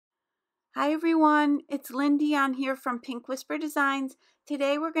Hi everyone, it's Lindy on here from Pink Whisper Designs.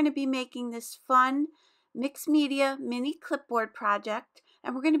 Today we're going to be making this fun mixed media mini clipboard project,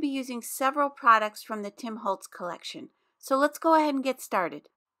 and we're going to be using several products from the Tim Holtz collection. So let's go ahead and get started.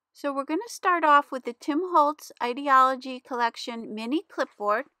 So we're going to start off with the Tim Holtz Idea-ology collection mini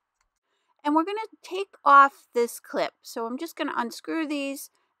clipboard, and we're going to take off this clip. So I'm just going to unscrew these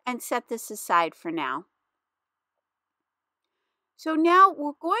and set this aside for now. So now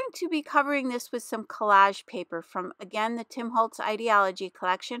we're going to be covering this with some collage paper from, again, the Tim Holtz Idea-ology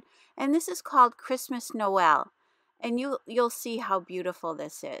collection, and this is called Christmas Noel, and you'll see how beautiful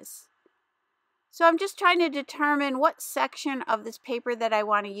this is. So I'm just trying to determine what section of this paper that I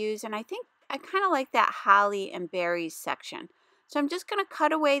want to use, and I think I kind of like that holly and berries section. So I'm just going to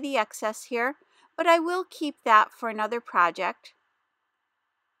cut away the excess here, but I will keep that for another project.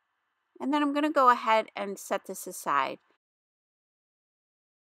 And then I'm going to go ahead and set this aside.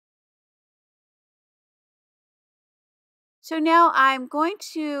 So now I'm going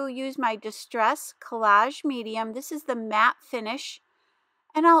to use my Distress Collage Medium. This is the matte finish.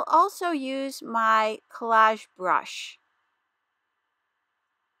 And I'll also use my collage brush.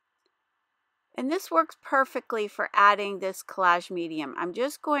 And this works perfectly for adding this collage medium. I'm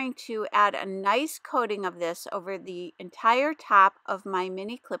just going to add a nice coating of this over the entire top of my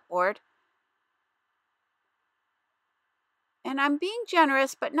mini clipboard. And I'm being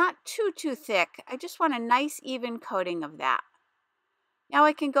generous, but not too thick. I just want a nice even coating of that. Now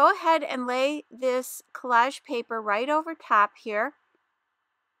I can go ahead and lay this collage paper right over top here.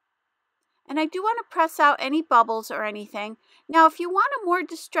 And I do want to press out any bubbles or anything. Now if you want a more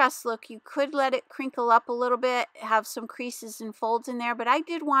distressed look, you could let it crinkle up a little bit, have some creases and folds in there, but I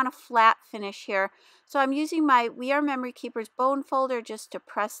did want a flat finish here. So I'm using my We Are Memory Keepers bone folder just to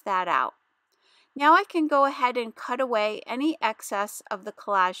press that out. Now I can go ahead and cut away any excess of the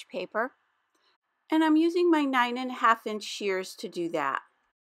collage paper. And I'm using my 9.5-inch shears to do that.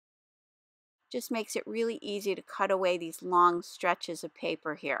 Just makes it really easy to cut away these long stretches of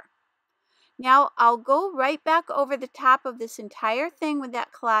paper here. Now I'll go right back over the top of this entire thing with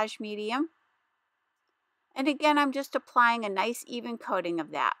that collage medium. And again, I'm just applying a nice even coating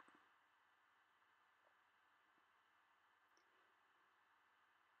of that.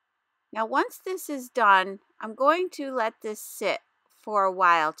 Now once this is done, I'm going to let this sit for a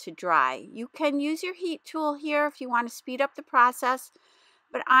while to dry. You can use your heat tool here if you want to speed up the process,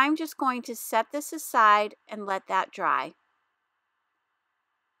 but I'm just going to set this aside and let that dry.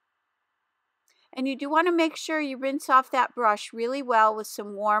 And you do want to make sure you rinse off that brush really well with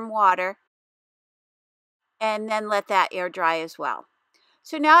some warm water and then let that air dry as well.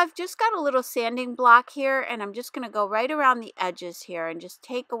 So now I've just got a little sanding block here, and I'm just going to go right around the edges here and just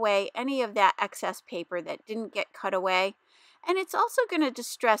take away any of that excess paper that didn't get cut away. And it's also going to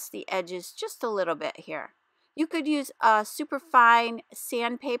distress the edges just a little bit here. You could use a super fine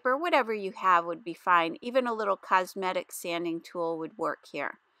sandpaper, whatever you have would be fine. Even a little cosmetic sanding tool would work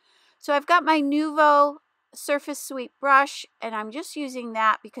here. So I've got my Nuvo Surface Sweep brush, and I'm just using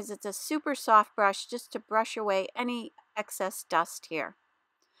that because it's a super soft brush just to brush away any excess dust here.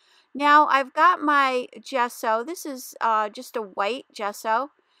 Now I've got my gesso. This is just a white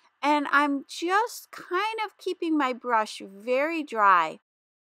gesso, and I'm just kind of keeping my brush very dry.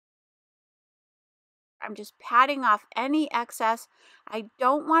 I'm just patting off any excess. I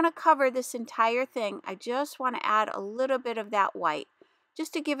don't want to cover this entire thing. I just want to add a little bit of that white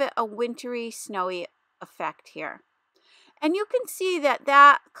just to give it a wintry, snowy effect here. And you can see that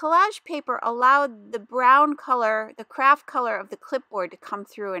that collage paper allowed the brown color, the craft color of the clipboard to come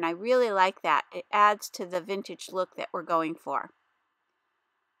through, and I really like that. It adds to the vintage look that we're going for.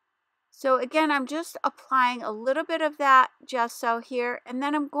 So again, I'm just applying a little bit of that gesso here, and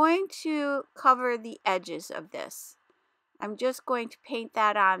then I'm going to cover the edges of this. I'm just going to paint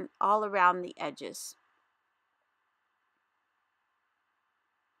that on all around the edges.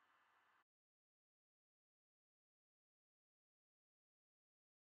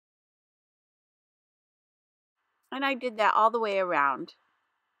 And I did that all the way around.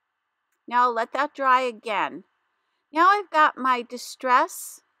 Now I'll let that dry again. Now I've got my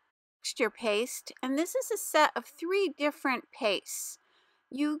Distress texture paste, and this is a set of 3 different pastes.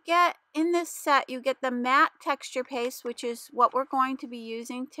 You get, in this set, you get the matte texture paste, which is what we're going to be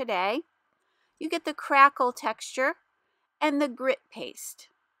using today. You get the crackle texture and the grit paste.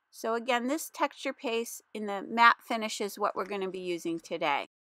 So again, this texture paste in the matte finish is what we're going to be using today.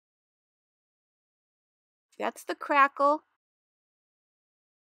 That's the crackle,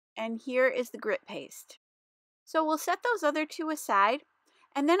 and here is the grit paste. So we'll set those other 2 aside,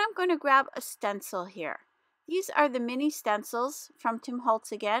 and then I'm going to grab a stencil here. These are the mini stencils from Tim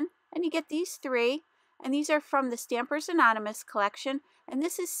Holtz again, and you get these 3, and these are from the Stampers Anonymous collection, and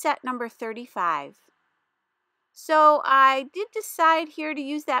this is set number 35. So I did decide here to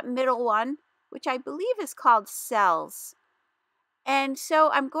use that middle one, which I believe is called Cells. And so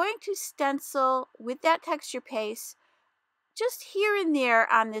I'm going to stencil with that texture paste just here and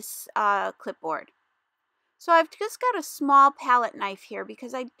there on this clipboard. So I've just got a small palette knife here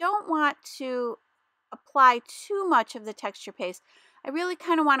because I don't want to apply too much of the texture paste. I really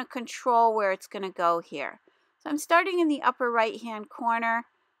kind of want to control where it's going to go here. So I'm starting in the upper right hand corner.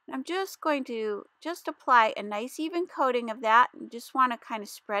 And I'm just going to apply a nice even coating of that and just want to kind of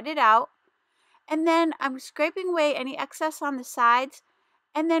spread it out. And then I'm scraping away any excess on the sides.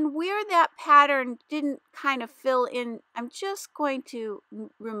 And then where that pattern didn't kind of fill in, I'm just going to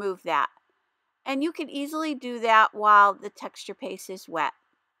remove that. And you can easily do that while the texture paste is wet.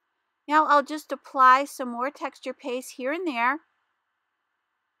 Now I'll just apply some more texture paste here and there.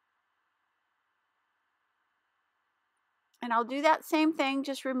 And I'll do that same thing,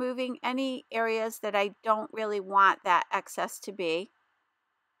 just removing any areas that I don't really want that excess to be.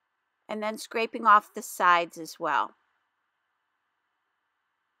 And then scraping off the sides as well.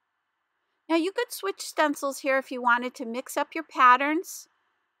 Now you could switch stencils here if you wanted to mix up your patterns.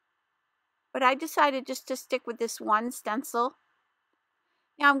 But I decided just to stick with this one stencil.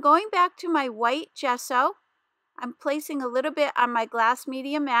 Now I'm going back to my white gesso. I'm placing a little bit on my glass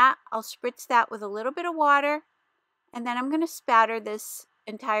media mat. I'll spritz that with a little bit of water. And then I'm going to spatter this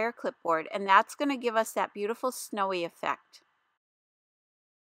entire clipboard. And that's going to give us that beautiful snowy effect.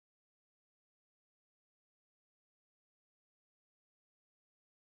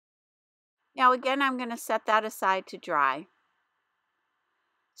 Now again, I'm going to set that aside to dry.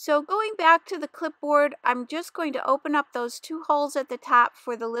 So going back to the clipboard, I'm just going to open up those 2 holes at the top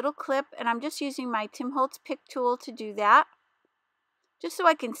for the little clip, and I'm just using my Tim Holtz pick tool to do that, just so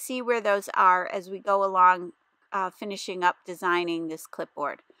I can see where those are as we go along finishing up designing this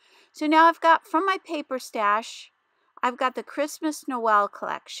clipboard. So now I've got, from my Paperstash, I've got the Christmas Noel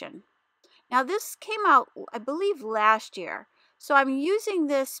collection. Now this came out, I believe, last year. So I'm using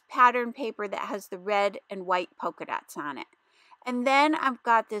this pattern paper that has the red and white polka dots on it. And then I've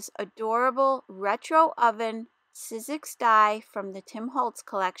got this adorable retro oven Sizzix die from the Tim Holtz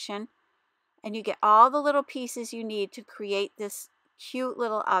collection. And you get all the little pieces you need to create this cute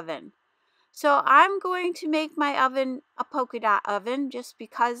little oven. So I'm going to make my oven a polka dot oven just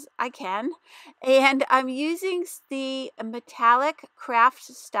because I can. And I'm using the Metallic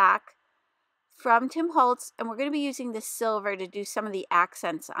Cardstock from Tim Holtz. And we're going to be using the silver to do some of the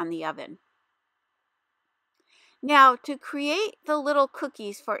accents on the oven. Now, to create the little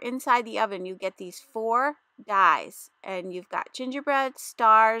cookies for inside the oven, you get these 4 dies. And you've got gingerbread,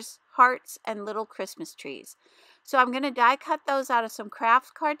 stars, hearts, and little Christmas trees. So I'm going to die cut those out of some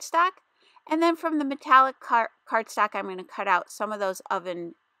craft cardstock. And then from the metallic cardstock, I'm going to cut out some of those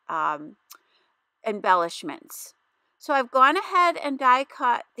oven embellishments. So I've gone ahead and die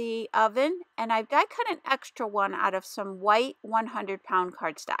cut the oven. And I've die cut an extra one out of some white 100-pound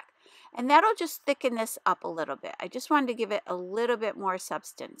cardstock. And that'll just thicken this up a little bit. I just wanted to give it a little bit more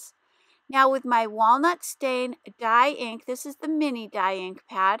substance. Now with my walnut stain dye ink, this is the mini dye ink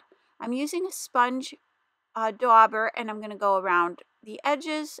pad. I'm using a sponge dauber, and I'm going to go around the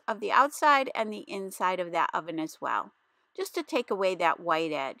edges of the outside and the inside of that oven as well, just to take away that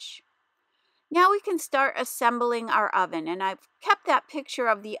white edge. Now we can start assembling our oven, and I've kept that picture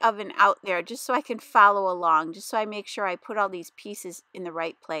of the oven out there just so I can follow along, just so I make sure I put all these pieces in the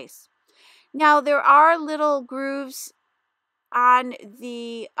right place. Now there are little grooves on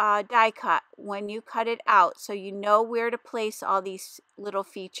the die cut when you cut it out, so you know where to place all these little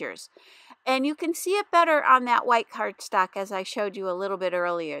features. And you can see it better on that white cardstock, as I showed you a little bit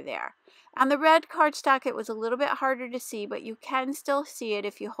earlier there. On the red cardstock, it was a little bit harder to see, but you can still see it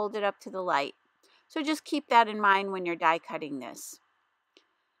if you hold it up to the light. So just keep that in mind when you're die cutting this.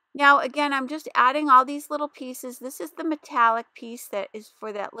 Now again, I'm just adding all these little pieces. This is the metallic piece that is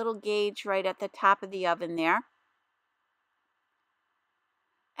for that little gauge right at the top of the oven there.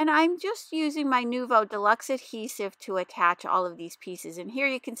 And I'm just using my Nuvo Deluxe adhesive to attach all of these pieces. And here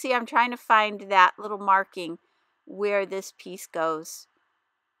you can see I'm trying to find that little marking where this piece goes.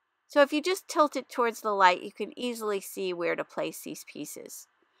 So if you just tilt it towards the light, you can easily see where to place these pieces.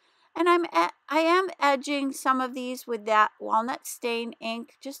 And I am edging some of these with that walnut stain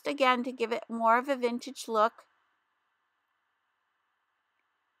ink, just again to give it more of a vintage look.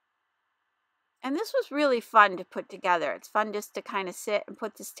 And this was really fun to put together. It's fun just to kind of sit and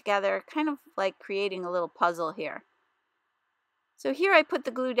put this together, kind of like creating a little puzzle here. So here I put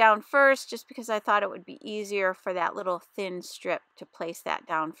the glue down first just because I thought it would be easier for that little thin strip to place that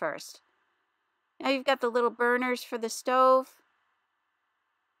down first. Now you've got the little burners for the stove.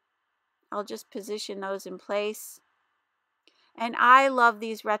 I'll just position those in place. And I love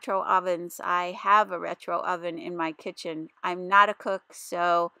these retro ovens. I have a retro oven in my kitchen. I'm not a cook,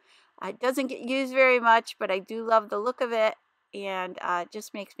 so it doesn't get used very much, but I do love the look of it, and it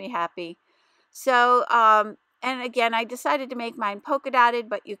just makes me happy. So, and again, I decided to make mine polka dotted,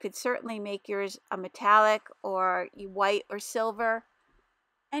 but you could certainly make yours a metallic or white or silver.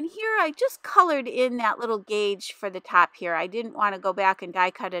 And here I just colored in that little gauge for the top here. I didn't want to go back and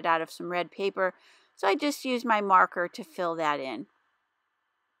die cut it out of some red paper, so I just used my marker to fill that in.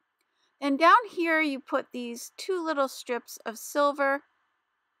 And down here you put these two little strips of silver.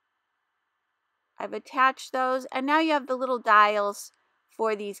 I've attached those, and now you have the little dials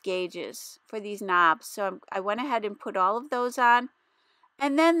for these gauges, for these knobs. So I went ahead and put all of those on.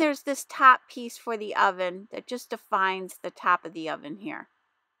 And then there's this top piece for the oven that just defines the top of the oven here.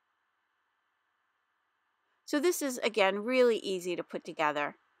 So this is, again, really easy to put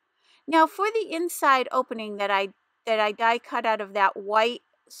together. Now for the inside opening that I die cut out of that white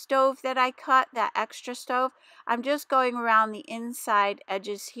stove that I cut, that extra stove, I'm just going around the inside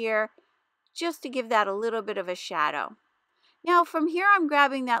edges here just to give that a little bit of a shadow. Now from here I'm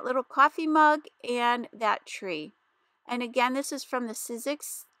grabbing that little coffee mug and that tree. And again, this is from the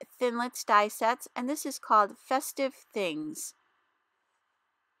Sizzix Thinlits die sets, and this is called Festive Things.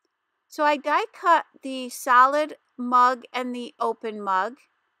 So I die cut the solid mug and the open mug.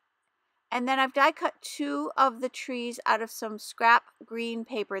 And then I've die cut two of the trees out of some scrap green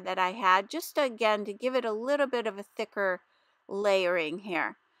paper that I had, just again to give it a little bit of a thicker layering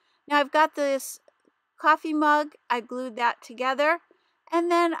here. Now I've got this coffee mug, I glued that together,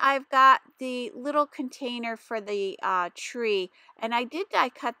 and then I've got the little container for the tree, and I did die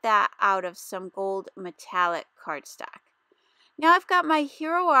cut that out of some gold metallic cardstock. Now I've got my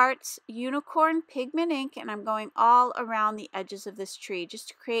Hero Arts Unicorn Pigment ink, and I'm going all around the edges of this tree just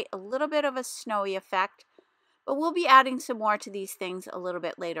to create a little bit of a snowy effect, but we'll be adding some more to these things a little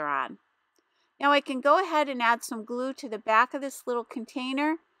bit later on. Now I can go ahead and add some glue to the back of this little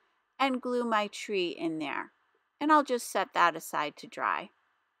container and glue my tree in there. And I'll just set that aside to dry.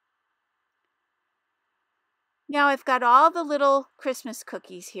 Now I've got all the little Christmas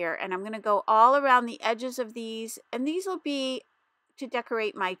cookies here, and I'm going to go all around the edges of these, and these will be to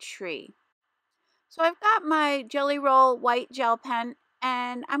decorate my tree. So I've got my Jelly Roll white gel pen,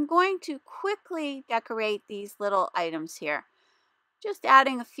 and I'm going to quickly decorate these little items here. Just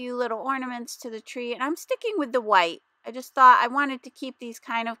adding a few little ornaments to the tree, and I'm sticking with the white. I just thought I wanted to keep these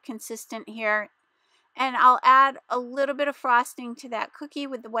kind of consistent here. And I'll add a little bit of frosting to that cookie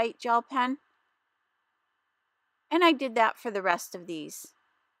with the white gel pen. And I did that for the rest of these.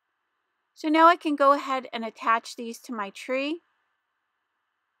 So now I can go ahead and attach these to my tree.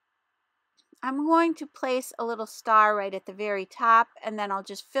 I'm going to place a little star right at the very top, and then I'll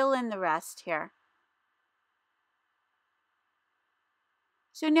just fill in the rest here.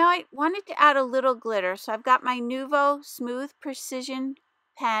 So now I wanted to add a little glitter, so I've got my Nuvo Smooth Precision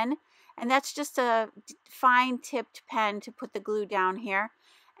pen, and that's just a fine tipped pen to put the glue down here.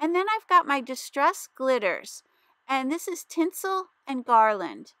 And then I've got my Distress Glitters, and this is Tinsel and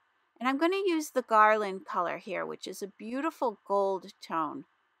Garland. And I'm going to use the Garland color here, which is a beautiful gold tone.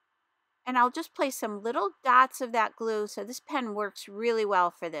 And I'll just place some little dots of that glue, so this pen works really well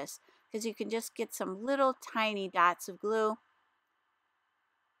for this, because you can just get some little tiny dots of glue.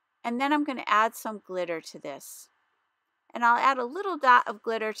 And then I'm going to add some glitter to this. And I'll add a little dot of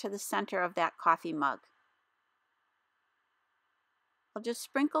glitter to the center of that coffee mug. I'll just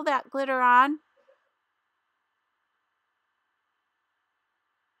sprinkle that glitter on.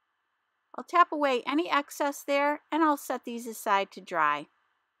 I'll tap away any excess there, and I'll set these aside to dry.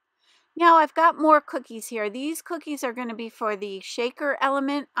 Now I've got more cookies here. These cookies are going to be for the shaker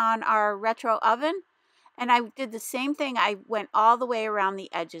element on our retro oven. And I did the same thing. I went all the way around the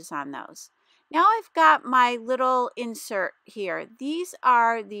edges on those. Now I've got my little insert here. These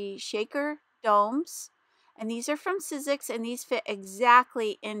are the shaker domes. And these are from Sizzix, and these fit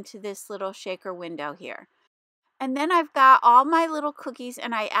exactly into this little shaker window here. And then I've got all my little cookies,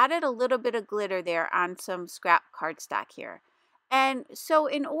 and I added a little bit of glitter there on some scrap cardstock here. And so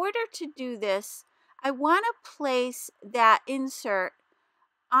in order to do this, I want to place that insert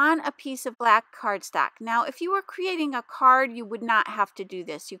on a piece of black cardstock. Now, if you were creating a card, you would not have to do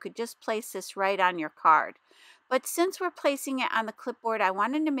this. You could just place this right on your card. But since we're placing it on the clipboard, I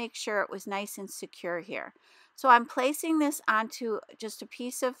wanted to make sure it was nice and secure here. So I'm placing this onto just a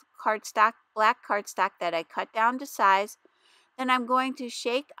piece of cardstock, black cardstock that I cut down to size. Then I'm going to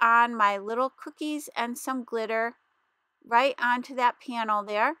shake on my little cookies and some glitter right onto that panel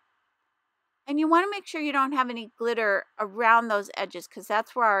there. And you want to make sure you don't have any glitter around those edges because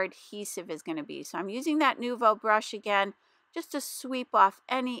that's where our adhesive is going to be. So I'm using that Nuvo brush again just to sweep off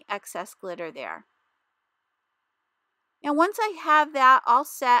any excess glitter there. Now once I have that all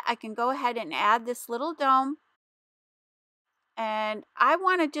set, I can go ahead and add this little dome. And I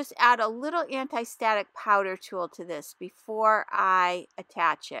want to just add a little anti-static powder tool to this before I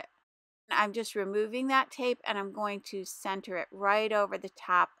attach it. I'm just removing that tape and I'm going to center it right over the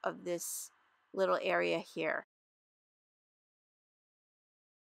top of this little area here.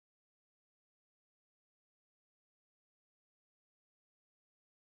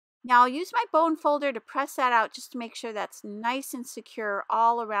 Now I'll use my bone folder to press that out just to make sure that's nice and secure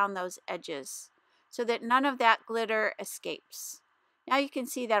all around those edges so that none of that glitter escapes. Now you can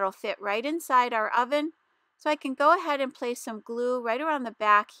see that'll fit right inside our oven. So I can go ahead and place some glue right around the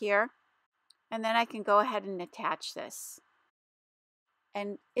back here, and then I can go ahead and attach this.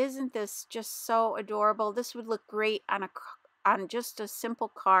 And isn't this just so adorable? This would look great on just a simple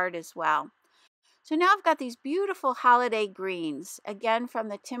card as well. So now I've got these beautiful holiday greens, again from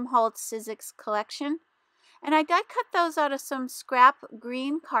the Tim Holtz Sizzix collection. And I die cut those out of some scrap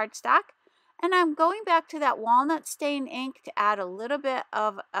green cardstock. And I'm going back to that walnut stain ink to add a little bit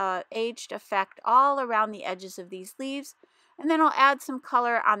of aged effect all around the edges of these leaves. And then I'll add some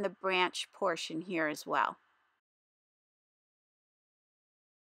color on the branch portion here as well.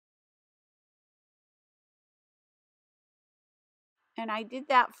 And I did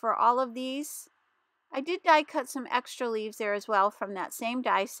that for all of these. I did die cut some extra leaves there as well from that same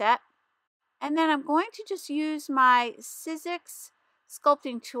die set. And then I'm going to just use my Sizzix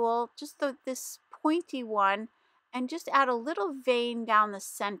sculpting tool, just this pointy one, and just add a little vein down the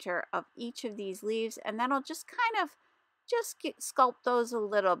center of each of these leaves. And then I'll just kind of sculpt those a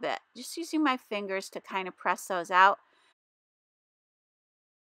little bit, just using my fingers to kind of press those out.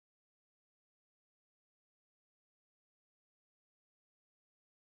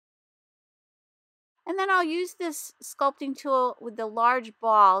 And then I'll use this sculpting tool with the large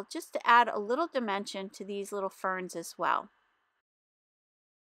ball just to add a little dimension to these little ferns as well.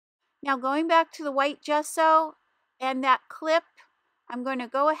 Now going back to the white gesso and that clip, I'm going to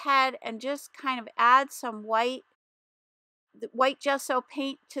go ahead and just kind of add some white gesso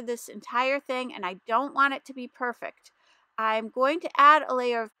paint to this entire thing, and I don't want it to be perfect. I'm going to add a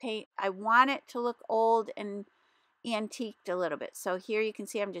layer of paint. I want it to look old and antiqued a little bit. So here you can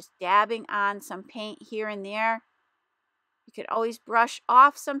see I'm just dabbing on some paint here and there. You could always brush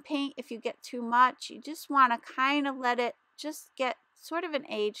off some paint if you get too much. You just want to kind of let it just get sort of an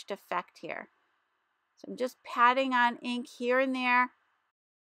aged effect here. So I'm just patting on ink here and there.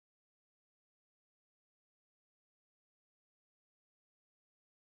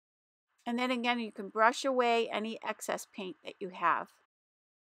 And then again, you can brush away any excess paint that you have.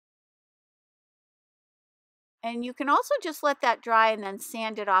 And you can also just let that dry and then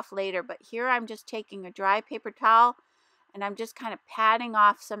sand it off later. But here I'm just taking a dry paper towel and I'm just kind of patting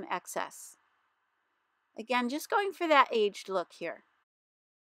off some excess. Again, just going for that aged look here.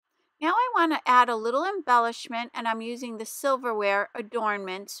 Now I want to add a little embellishment, and I'm using the silverware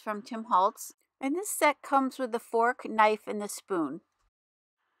adornments from Tim Holtz. And this set comes with the fork, knife, and the spoon.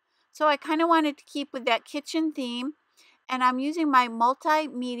 So I kind of wanted to keep with that kitchen theme, and I'm using my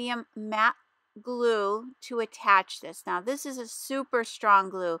multi-medium matte glue to attach this. Now this is a super strong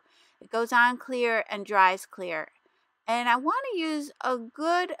glue. It goes on clear and dries clear. And I want to use a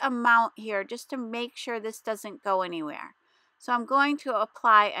good amount here just to make sure this doesn't go anywhere. So I'm going to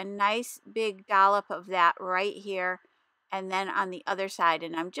apply a nice big dollop of that right here and then on the other side.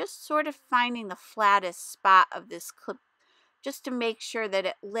 And I'm just sort of finding the flattest spot of this clip just to make sure that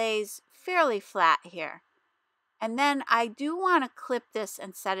it lays fairly flat here. And then I do want to clip this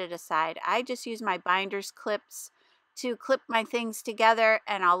and set it aside. I just use my binder's clips to clip my things together,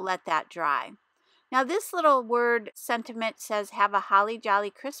 and I'll let that dry. Now this little word sentiment says, "Have a holly jolly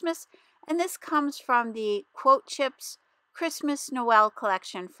Christmas," and this comes from the Quote Chips Christmas Noel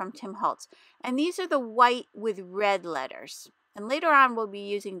collection from Tim Holtz. And these are the white with red letters. And later on we'll be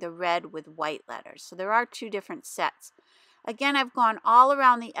using the red with white letters. So there are two different sets. Again, I've gone all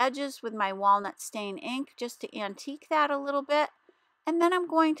around the edges with my walnut stain ink just to antique that a little bit. And then I'm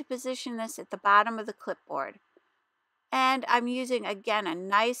going to position this at the bottom of the clipboard. And I'm using, again, a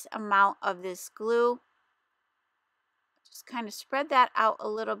nice amount of this glue. Just kind of spread that out a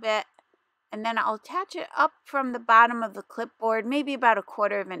little bit. And then I'll attach it up from the bottom of the clipboard, maybe about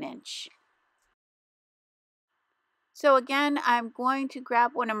 1/4 of an inch. So again, I'm going to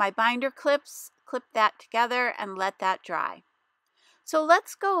grab one of my binder clips, clip that together, and let that dry. So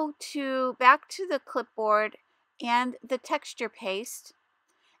let's go back to the clipboard and the texture paste.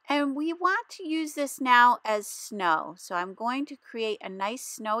 And we want to use this now as snow. So I'm going to create a nice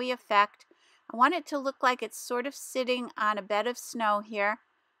snowy effect. I want it to look like it's sort of sitting on a bed of snow here.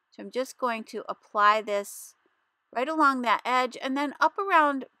 So I'm just going to apply this right along that edge and then up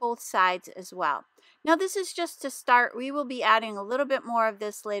around both sides as well. Now this is just to start. We will be adding a little bit more of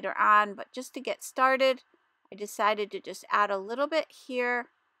this later on, but just to get started, I decided to just add a little bit here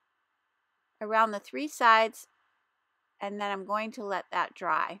around the three sides, and then I'm going to let that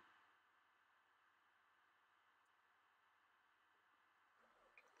dry.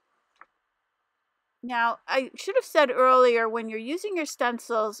 Now, I should have said earlier, when you're using your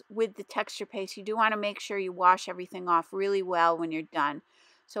stencils with the texture paste, you do want to make sure you wash everything off really well when you're done.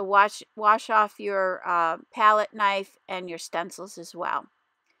 So wash off your palette knife and your stencils as well.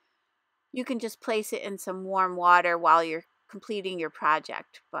 You can just place it in some warm water while you're completing your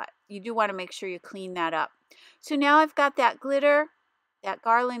project, but you do want to make sure you clean that up. So now I've got that glitter, that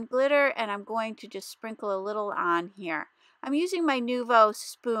garland glitter, and I'm going to just sprinkle a little on here. I'm using my Nuvo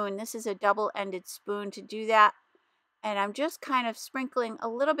spoon. This is a double-ended spoon to do that. And I'm just kind of sprinkling a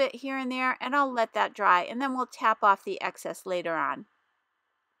little bit here and there, and I'll let that dry, and then we'll tap off the excess later on.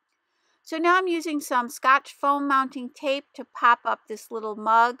 So now I'm using some Scotch foam mounting tape to pop up this little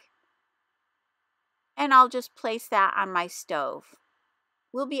mug, and I'll just place that on my stove.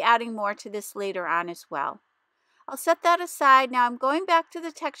 We'll be adding more to this later on as well. I'll set that aside. Now I'm going back to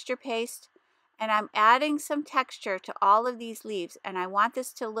the texture paste, and I'm adding some texture to all of these leaves, and I want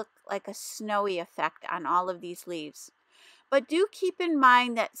this to look like a snowy effect on all of these leaves. But do keep in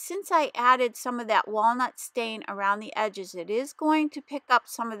mind that since I added some of that walnut stain around the edges, it is going to pick up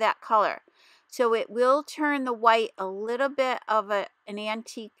some of that color. So it will turn the white a little bit of an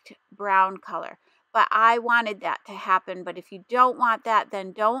antiqued brown color. But I wanted that to happen. But if you don't want that,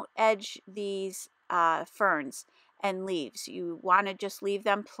 then don't edge these ferns and leaves. You want to just leave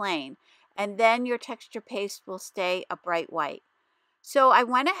them plain. And then your texture paste will stay a bright white. So I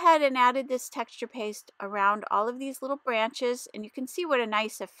went ahead and added this texture paste around all of these little branches, and you can see what a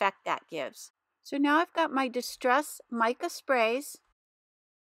nice effect that gives. So now I've got my Distress mica sprays,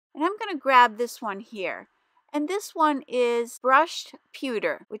 and I'm going to grab this one here. And this one is brushed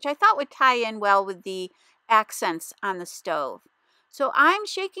pewter, which I thought would tie in well with the accents on the stove. So I'm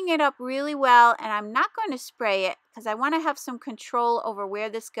shaking it up really well, and I'm not going to spray it because I want to have some control over where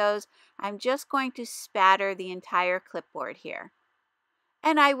this goes. I'm just going to spatter the entire clipboard here.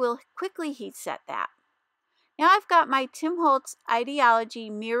 And I will quickly heat set that. Now I've got my Tim Holtz Idea-ology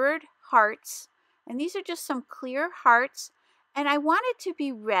mirrored hearts, and these are just some clear hearts, and I want it to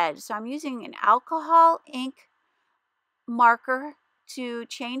be red, so I'm using an alcohol ink marker to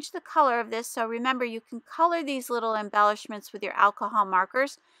change the color of this. So remember, you can color these little embellishments with your alcohol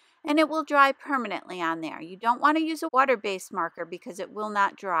markers, and it will dry permanently on there. You don't want to use a water-based marker because it will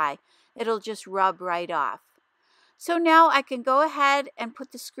not dry. It'll just rub right off. So now I can go ahead and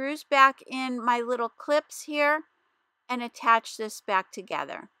put the screws back in my little clips here and attach this back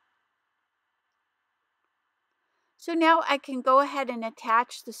together. So now I can go ahead and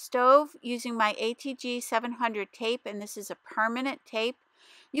attach the stove using my ATG 700 tape, and this is a permanent tape.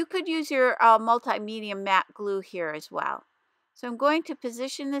 You could use your multimedia matte glue here as well. So I'm going to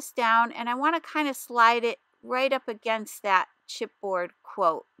position this down, and I want to kind of slide it right up against that chipboard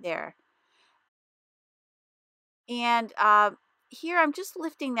quote there. And here I'm just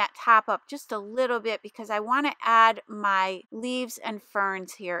lifting that top up just a little bit because I want to add my leaves and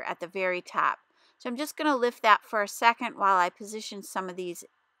ferns here at the very top. So I'm just going to lift that for a second while I position some of these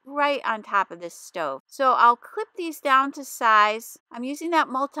right on top of this stove. So I'll clip these down to size. I'm using that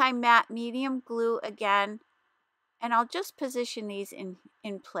multi-matte medium glue again, and I'll just position these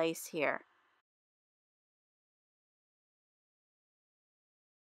in place here.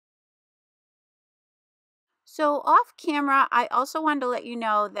 So off camera, I also wanted to let you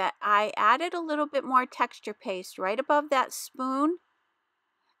know that I added a little bit more texture paste right above that spoon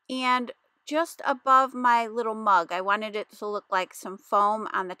and just above my little mug. I wanted it to look like some foam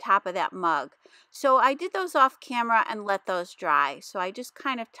on the top of that mug. So I did those off camera and let those dry. So I just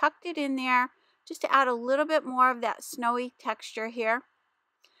kind of tucked it in there just to add a little bit more of that snowy texture here.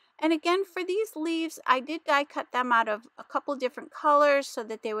 And again, for these leaves, I did die cut them out of a couple different colors so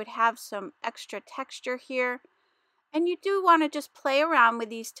that they would have some extra texture here. And you do want to just play around with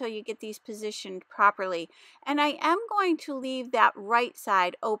these till you get these positioned properly. And I am going to leave that right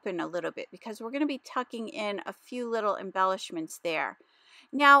side open a little bit because we're going to be tucking in a few little embellishments there.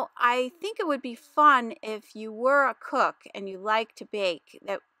 Now, I think it would be fun if you were a cook and you like to bake,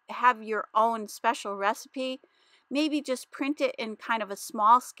 that have your own special recipe. maybe just print it in kind of a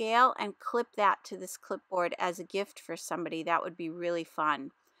small scale and clip that to this clipboard as a gift for somebody. That would be really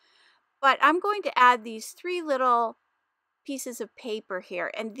fun. But I'm going to add these 3 little pieces of paper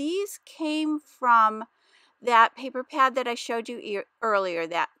here, and these came from that paper pad that I showed you earlier,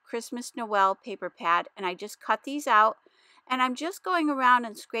 that Christmas Noel paper pad, and I just cut these out, and I'm just going around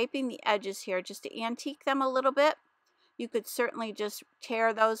and scraping the edges here just to antique them a little bit. You could certainly just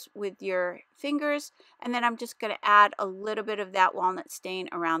tear those with your fingers, and then I'm just going to add a little bit of that walnut stain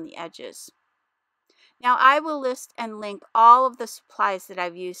around the edges. Now I will list and link all of the supplies that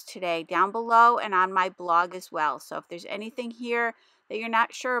I've used today down below and on my blog as well. So if there's anything here that you're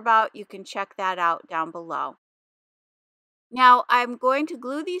not sure about, you can check that out down below. Now I'm going to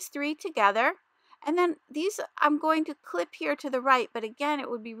glue these 3 together, and then these I'm going to clip here to the right, but again, it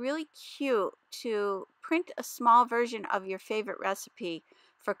would be really cute to print a small version of your favorite recipe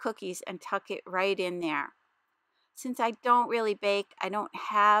for cookies and tuck it right in there. Since I don't really bake, I don't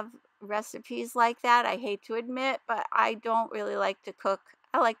have recipes like that. I hate to admit, but I don't really like to cook.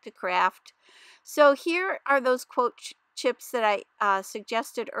 I like to craft. So here are those quote chips that I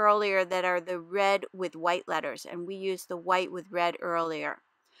suggested earlier that are the red with white letters, and we used the white with red earlier.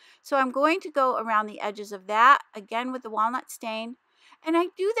 So I'm going to go around the edges of that again with the walnut stain, and I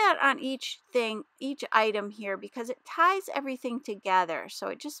do that on each item here because it ties everything together, so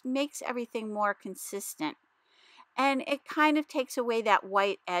it just makes everything more consistent. And it kind of takes away that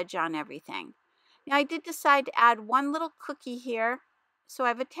white edge on everything. Now I did decide to add 1 little cookie here. So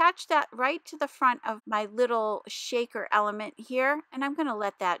I've attached that right to the front of my little shaker element here, and I'm going to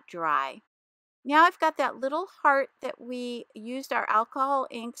let that dry. Now I've got that little heart that we used our alcohol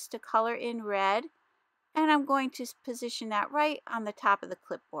inks to color in red, and I'm going to position that right on the top of the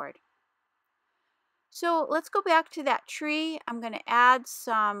clipboard. So let's go back to that tree. I'm going to add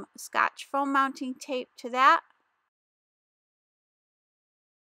some Scotch foam mounting tape to that.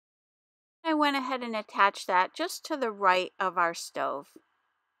 I went ahead and attached that just to the right of our stove.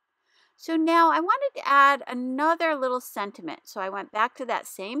 So now I wanted to add another little sentiment. So I went back to that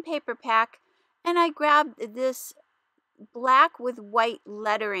same paper pack and I grabbed this black with white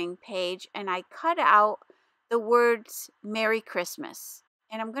lettering page and I cut out the words Merry Christmas.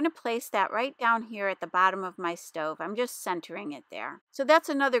 And I'm going to place that right down here at the bottom of my stove. I'm just centering it there. So that's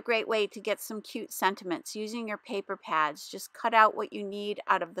another great way to get some cute sentiments using your paper pads. Just cut out what you need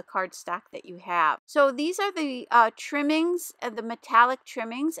out of the cardstock that you have. So these are the trimmings, the metallic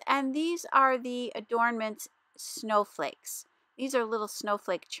trimmings, and these are the adornments snowflakes. These are little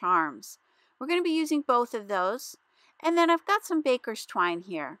snowflake charms. We're going to be using both of those. And then I've got some baker's twine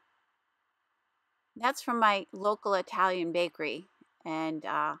here. That's from my local Italian bakery. And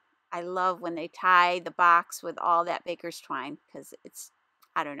I love when they tie the box with all that baker's twine because it's,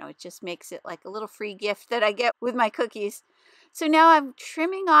 I don't know, it just makes it like a little free gift that I get with my cookies. So now I'm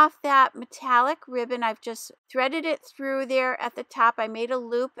trimming off that metallic ribbon. I've just threaded it through there at the top. I made a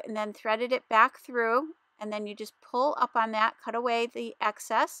loop and then threaded it back through. And then you just pull up on that, cut away the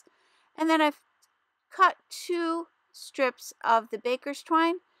excess. And then I've cut 2 strips of the baker's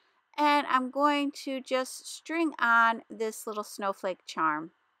twine. And I'm going to just string on this little snowflake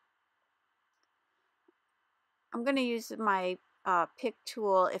charm. I'm going to use my pick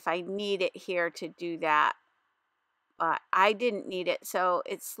tool if I need it here to do that. But I didn't need it, so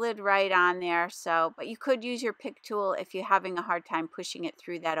it slid right on there. But you could use your pick tool if you're having a hard time pushing it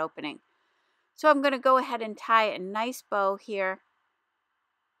through that opening. So I'm going to go ahead and tie a nice bow here.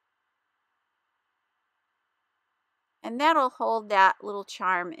 And that'll hold that little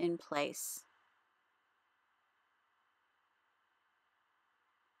charm in place.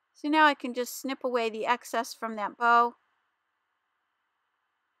 So now I can just snip away the excess from that bow.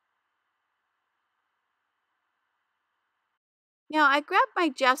 Now I grabbed my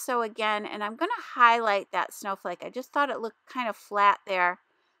gesso again and I'm going to highlight that snowflake. I just thought it looked kind of flat there.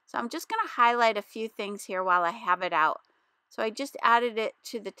 So I'm just going to highlight a few things here while I have it out. So I just added it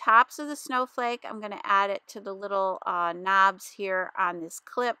to the tops of the snowflake. I'm going to add it to the little knobs here on this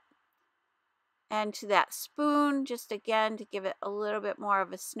clip. And to that spoon, just again to give it a little bit more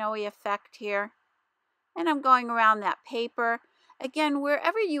of a snowy effect here. And I'm going around that paper. Again,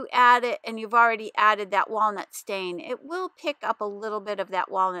 wherever you add it and you've already added that walnut stain, it will pick up a little bit of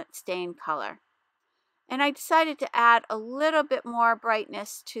that walnut stain color. And I decided to add a little bit more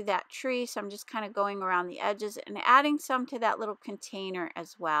brightness to that tree, so I'm just kind of going around the edges and adding some to that little container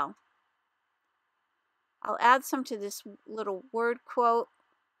as well. I'll add some to this little word quote.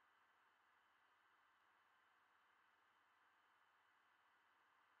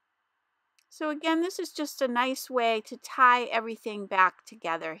 So again, this is just a nice way to tie everything back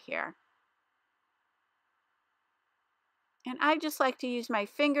together here. And I just like to use my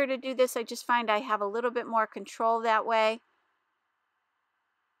finger to do this. I just find I have a little bit more control that way.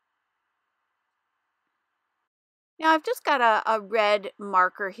 Now I've just got a red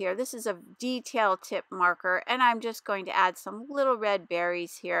marker here. This is a detail tip marker, and I'm just going to add some little red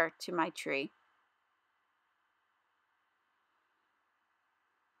berries here to my tree.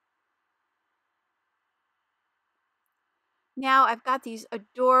 Now I've got these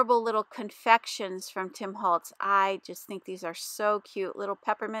adorable little confections from Tim Holtz. I just think these are so cute. Little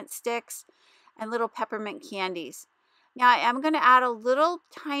peppermint sticks and little peppermint candies. Now I am going to add a little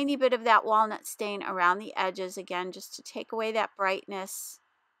tiny bit of that walnut stain around the edges again, just to take away that brightness.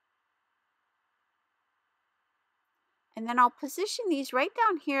 And then I'll position these right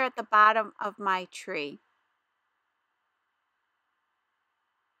down here at the bottom of my tree.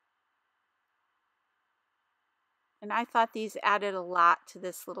 And I thought these added a lot to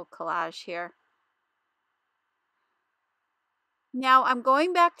this little collage here. Now I'm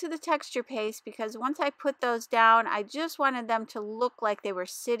going back to the texture paste because once I put those down, I just wanted them to look like they were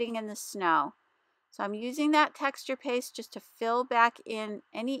sitting in the snow. So I'm using that texture paste just to fill back in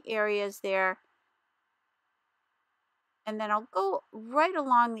any areas there. And then I'll go right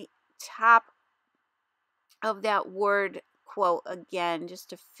along the top of that word quote again, just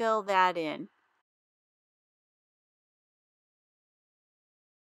to fill that in.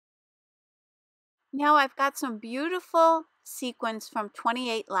 Now I've got some beautiful sequins from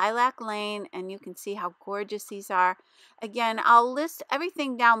 28 Lilac Lane, and you can see how gorgeous these are. Again, I'll list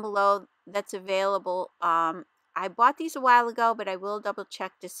everything down below that's available. I bought these a while ago, but I will double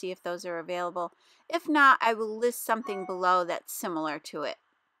check to see if those are available. If not, I will list something below that's similar to it.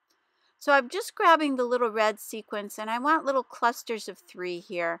 So I'm just grabbing the little red sequins, and I want little clusters of 3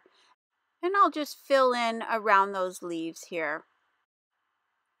 here. And I'll just fill in around those leaves here.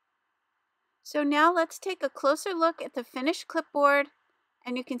 So now let's take a closer look at the finished clipboard,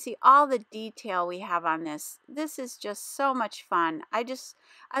 and you can see all the detail we have on this. This is just so much fun. I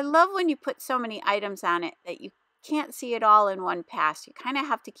love when you put so many items on it that you can't see it all in one pass. You kind of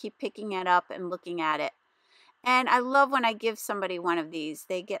have to keep picking it up and looking at it. And I love when I give somebody one of these.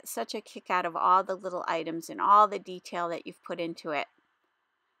 They get such a kick out of all the little items and all the detail that you've put into it.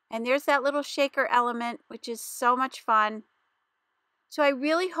 And there's that little shaker element, which is so much fun. So I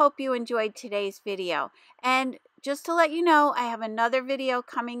really hope you enjoyed today's video. And just to let you know, I have another video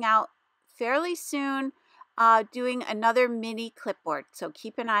coming out fairly soon doing another mini clipboard. So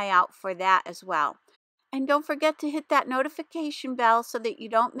keep an eye out for that as well. And don't forget to hit that notification bell so that you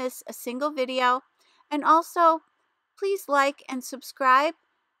don't miss a single video. And also, please like and subscribe.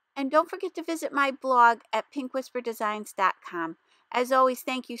 And don't forget to visit my blog at pinkwhisperdesigns.com. As always,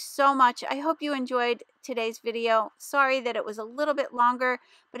 thank you so much. I hope you enjoyed today's video. Sorry that it was a little bit longer,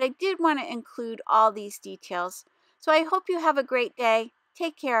 but I did want to include all these details. So I hope you have a great day.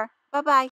 Take care. Bye-bye.